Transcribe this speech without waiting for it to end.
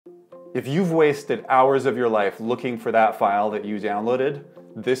If you've wasted hours of your life looking for that file that you downloaded,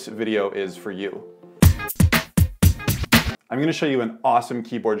 this video is for you. I'm going to show you an awesome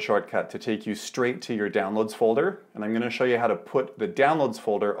keyboard shortcut to take you straight to your downloads folder, and I'm going to show you how to put the downloads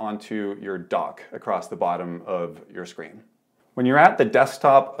folder onto your dock across the bottom of your screen. When you're at the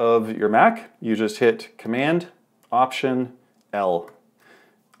desktop of your Mac, you just hit Command, Option, L.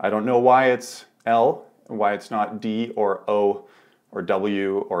 I don't know why it's L, why it's not D or O or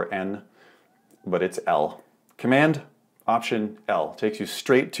W or N, but it's L. Command, Option, L takes you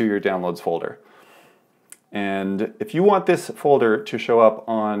straight to your downloads folder. And if you want this folder to show up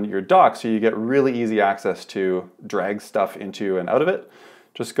on your dock so you get really easy access to drag stuff into and out of it,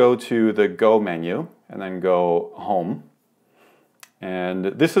 just go to the Go menu and then go Home. And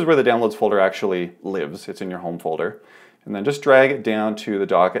this is where the downloads folder actually lives. It's in your home folder. And then just drag it down to the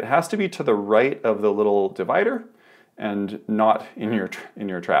dock. It has to be to the right of the little divider and not in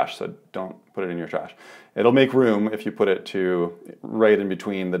your trash, so don't put it in your trash. It'll make room if you put it to right in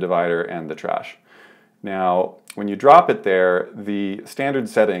between the divider and the trash. Now, when you drop it there, the standard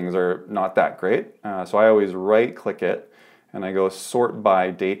settings are not that great, so I always right-click it and I go sort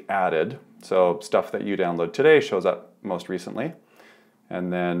by date added, so stuff that you download today shows up most recently,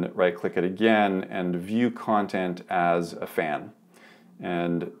 and then right-click it again and view content as a fan.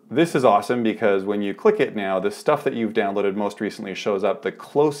 And this is awesome because when you click it now, the stuff that you've downloaded most recently shows up the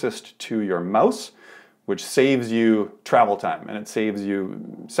closest to your mouse, which saves you travel time, and it saves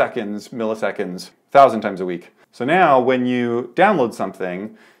you seconds, milliseconds, 1,000 times a week. So now when you download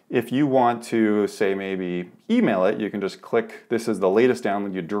something, if you want to, say, maybe email it, you can just click, this is the latest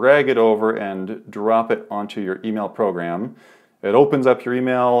download, you drag it over and drop it onto your email program. It opens up your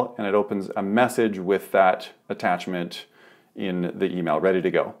email and it opens a message with that attachment in the email, ready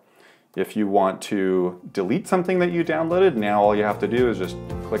to go. If you want to delete something that you downloaded, now all you have to do is just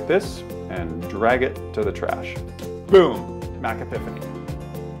click this and drag it to the trash. Boom, Mac Epiphany.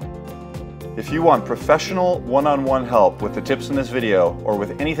 If you want professional one-on-one help with the tips in this video or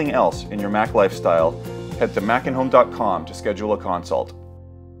with anything else in your Mac lifestyle, head to macandhome.com to schedule a consult.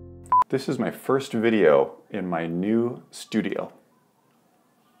 This is my first video in my new studio.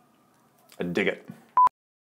 I dig it.